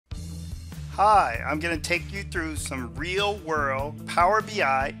Hi, I'm going to take you through some real-world Power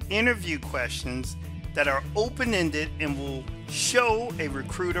BI interview questions that are open-ended and will show a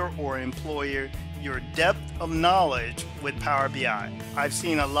recruiter or employer your depth of knowledge with Power BI. I've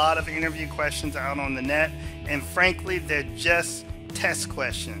seen a lot of interview questions out on the net, and frankly, they're just test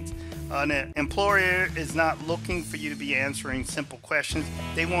questions. An employer is not looking for you to be answering simple questions.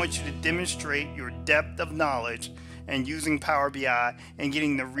 They want you to demonstrate your depth of knowledge and using Power BI and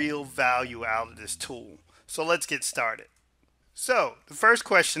getting the real value out of this tool. So let's get started. So the first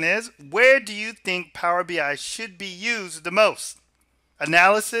question is, where do you think Power BI should be used the most?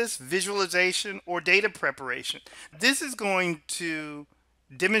 Analysis, visualization, or data preparation? This is going to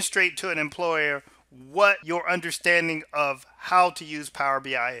demonstrate to an employer what your understanding of how to use Power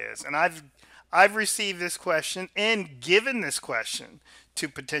BI is. And I've received this question and given this question to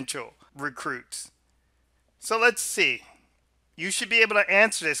potential recruits. So let's see. You should be able to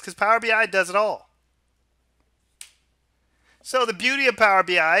answer this because Power BI does it all. So the beauty of Power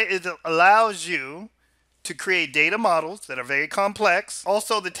BI is it allows you to create data models that are very complex.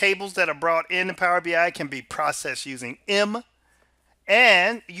 Also, the tables that are brought into Power BI can be processed using M.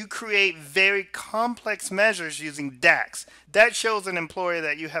 And you create very complex measures using DAX. That shows an employer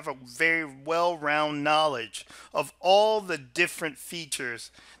that you have a very well-rounded knowledge of all the different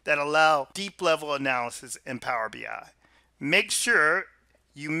features that allow deep level analysis in Power BI. Make sure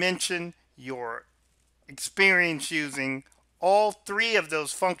you mention your experience using all three of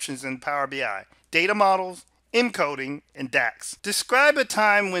those functions in Power BI: data models, encoding, and DAX. Describe a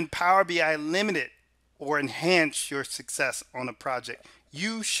time when Power BI limited or enhance your success on a project.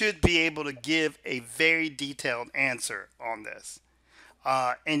 You should be able to give a very detailed answer on this.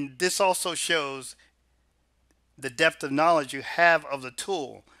 And this also shows the depth of knowledge you have of the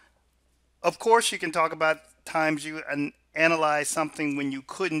tool. Of course, you can talk about times you analyze something when you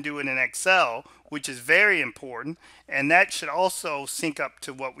couldn't do it in Excel, which is very important. And that should also sync up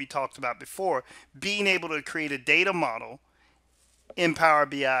to what we talked about before, being able to create a data model in Power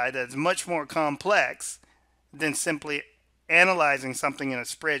BI that's much more complex than simply analyzing something in a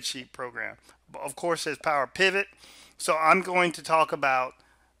spreadsheet program. Of course, there's Power Pivot. So I'm going to talk about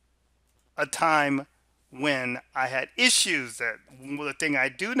a time when I had issues, that the thing I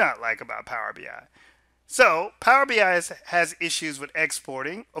do not like about Power BI. So Power BI has issues with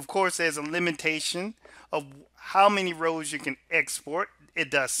exporting. Of course, there's a limitation of how many rows you can export.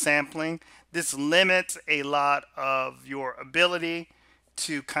 It does sampling. This limits a lot of your ability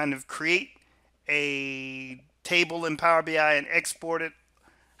to kind of create a table in Power BI and export it.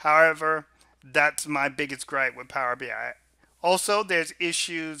 However, that's my biggest gripe with Power BI. Also, there's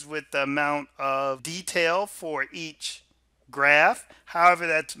issues with the amount of detail for each graph. However,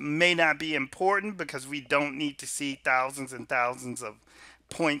 that may not be important because we don't need to see thousands and thousands of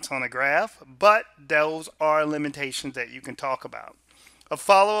points on a graph, but those are limitations that you can talk about. A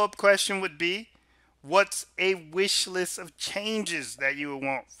follow-up question would be, what's a wish list of changes that you would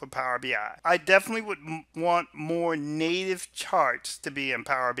want for Power BI? I definitely would want more native charts to be in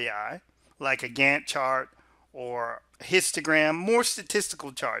Power BI, like a Gantt chart or a histogram, more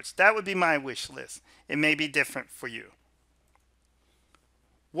statistical charts. That would be my wish list. It may be different for you.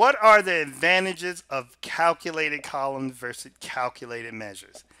 What are the advantages of calculated columns versus calculated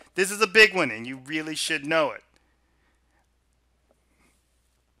measures? This is a big one, and you really should know it.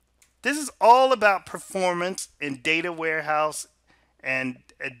 This is all about performance in data warehouse and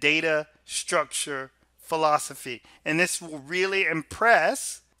a data structure philosophy. And this will really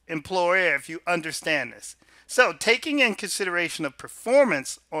impress employer if you understand this. So taking in consideration of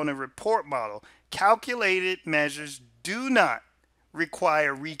performance on a report model, calculated measures do not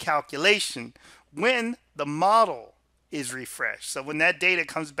require recalculation when the model is refreshed. So when that data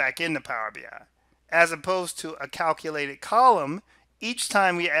comes back into Power BI, as opposed to a calculated column, each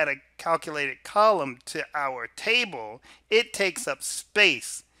time we add a calculated column to our table, it takes up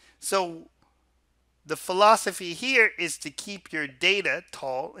space. So the philosophy here is to keep your data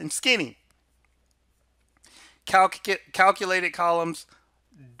tall and skinny. Calculated columns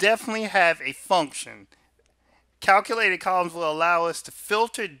definitely have a function. Calculated columns will allow us to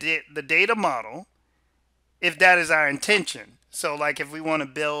filter the data model if that is our intention. So like if we want to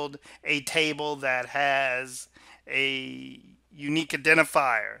build a table that has a unique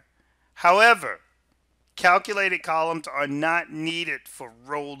identifier. However, calculated columns are not needed for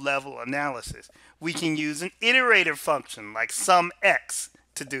row level analysis. We can use an iterator function like SUMX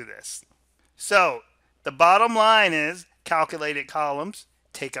to do this. So the bottom line is calculated columns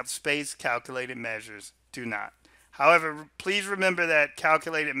take up space, calculated measures do not. However, please remember that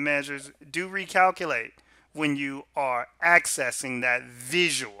calculated measures do recalculate when you are accessing that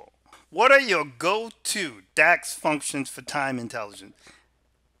visual. What are your go-to DAX functions for time intelligence?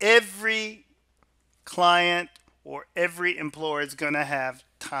 Every client or every employer is going to have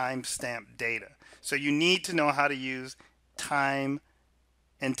timestamp data. So you need to know how to use time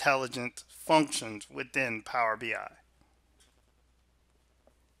intelligence functions within Power BI.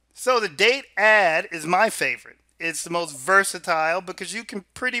 So the date add is my favorite. It's the most versatile because you can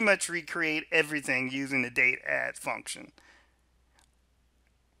pretty much recreate everything using the date add function.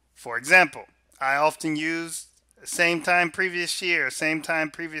 For example, I often use same time previous year, same time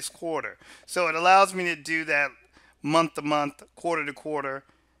previous quarter. So it allows me to do that month to month, quarter to quarter,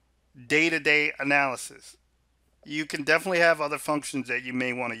 day to day analysis. You can definitely have other functions that you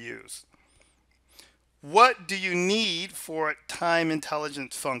may want to use. What do you need for time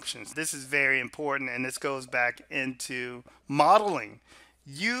intelligence functions? This is very important, and this goes back into modeling.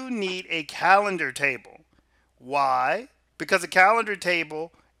 You need a calendar table. Why? Because a calendar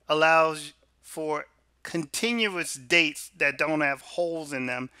table allows for continuous dates that don't have holes in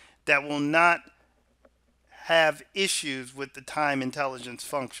them, that will not have issues with the time intelligence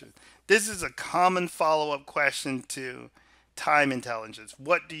function. This is a common follow-up question to time intelligence.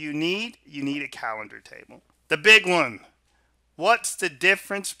 What do you need? You need a calendar table. The big one. What's the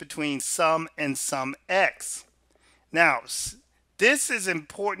difference between SUM and SUMX? Now, this is an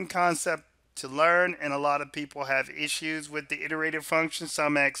important concept to learn, and a lot of people have issues with the iterative function,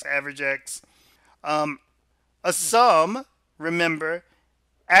 SUMX, AverageX. A sum, remember,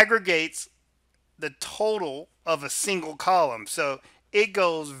 aggregates the total of a single column. So it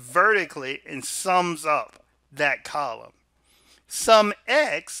goes vertically and sums up that column.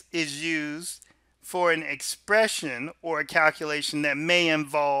 SUMX is used for an expression or a calculation that may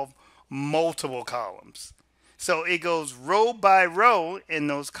involve multiple columns. So it goes row by row in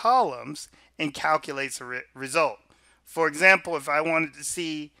those columns and calculates a result. For example, if I wanted to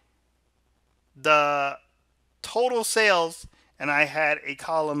see the total sales and I had a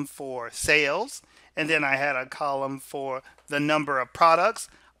column for sales and then I had a column for the number of products,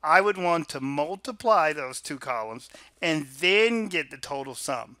 I would want to multiply those two columns and then get the total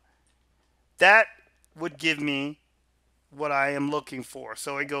sum. That would give me what I am looking for.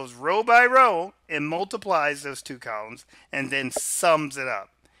 So it goes row by row and multiplies those two columns and then sums it up.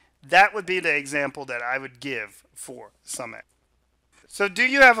 That would be the example that I would give for SUMX. So do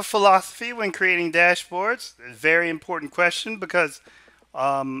you have a philosophy when creating dashboards? A very important question, because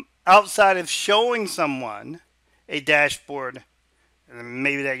outside of showing someone a dashboard,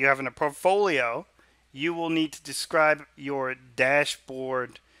 maybe that you have in a portfolio, you will need to describe your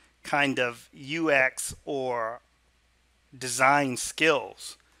dashboard kind of UX or design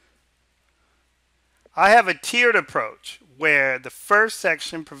skills. I have a tiered approach where the first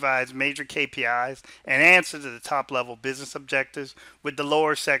section provides major KPIs and answers to the top level business objectives, with the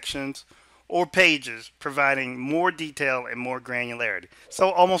lower sections or pages providing more detail and more granularity. So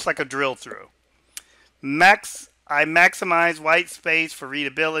almost like a drill through. I maximize white space for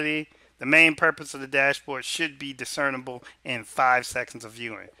readability. The main purpose of the dashboard should be discernible in 5 seconds of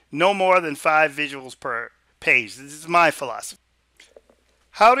viewing. No more than 5 visuals per page. This is my philosophy.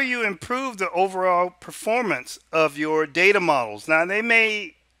 How do you improve the overall performance of your data models? Now, they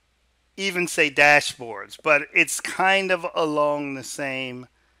may even say dashboards, but it's kind of along the same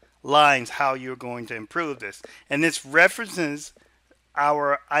lines how you're going to improve this. And this references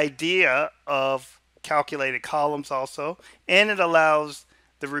our idea of calculated columns also, and it allows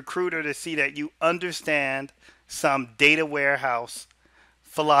the recruiter to see that you understand some data warehouse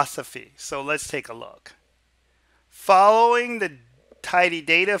philosophy. So let's take a look. Following the tidy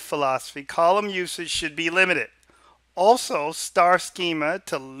data philosophy, column usage should be limited. Also, star schema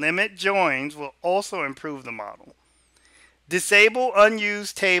to limit joins will also improve the model. Disable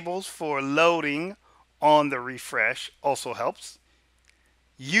unused tables for loading on the refresh also helps.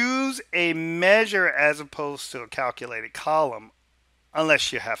 Use a measure as opposed to a calculated column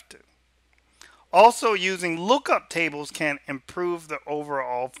unless you have to. Also, using lookup tables can improve the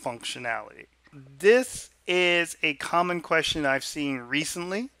overall functionality. This is a common question I've seen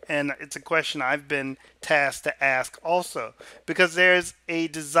recently, and it's a question I've been tasked to ask also, because there's a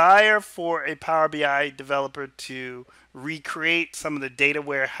desire for a Power BI developer to recreate some of the data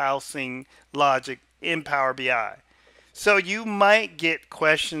warehousing logic in Power BI. So you might get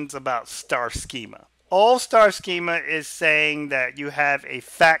questions about star schema. All star schema is saying that you have a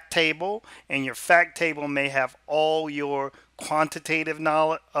fact table, and your fact table may have all your quantitative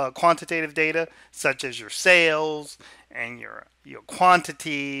knowledge, quantitative data, such as your sales and your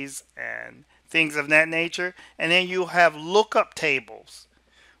quantities and things of that nature. And then you have lookup tables,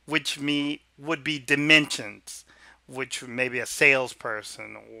 which would be dimensions, which may be a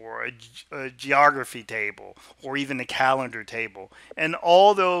salesperson or a geography table or even a calendar table. And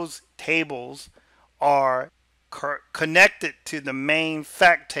all those tables are connected to the main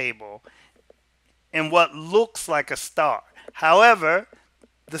fact table in what looks like a star. However,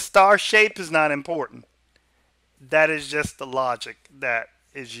 the star shape is not important. That is just the logic that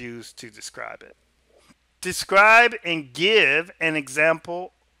is used to describe it. Describe and give an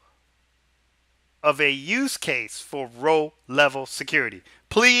example of a use case for row level security.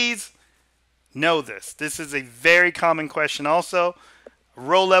 Please know this. This is a very common question also.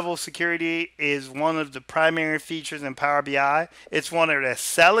 Row level security is one of the primary features in Power BI. It's one of the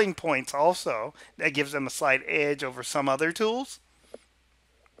selling points also that gives them a slight edge over some other tools.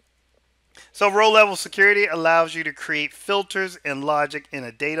 So row level security allows you to create filters and logic in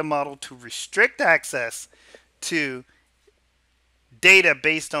a data model to restrict access to data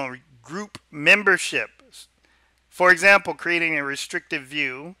based on group membership. For example, creating a restricted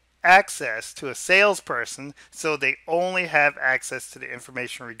view access to a salesperson so they only have access to the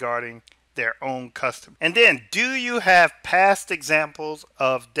information regarding their own customer. And then, do you have past examples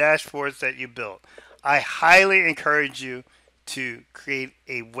of dashboards that you built? I highly encourage you to create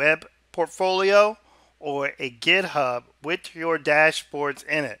a web portfolio or a GitHub with your dashboards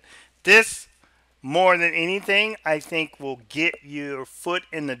in it. This, more than anything, I think will get your foot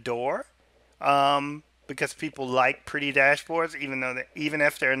in the door. Because people like pretty dashboards, even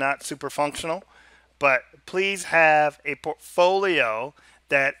if they're not super functional. But please have a portfolio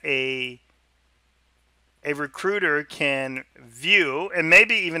that a recruiter can view and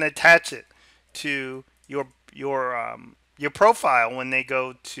maybe even attach it to your profile when they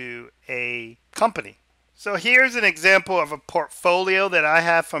go to a company. So here's an example of a portfolio that I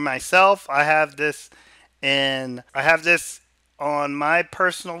have for myself. I have this on my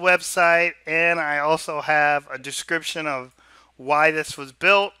personal website, and I also have a description of why this was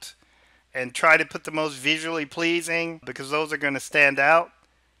built and try to put the most visually pleasing because those are going to stand out.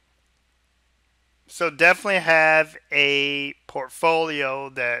 So definitely have a portfolio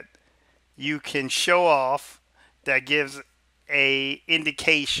that you can show off that gives a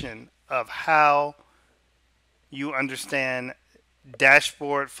indication of how you understand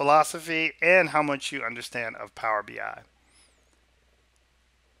dashboard philosophy and how much you understand of Power BI.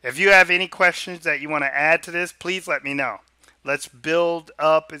 If you have any questions that you want to add to this, please let me know. Let's build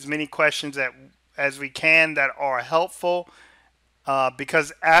up as many questions as we can that are helpful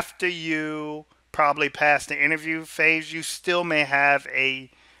because after you probably pass the interview phase, you still may have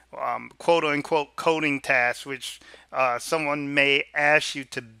a quote-unquote coding task, which someone may ask you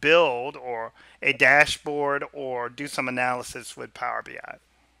to build or a dashboard or do some analysis with Power BI.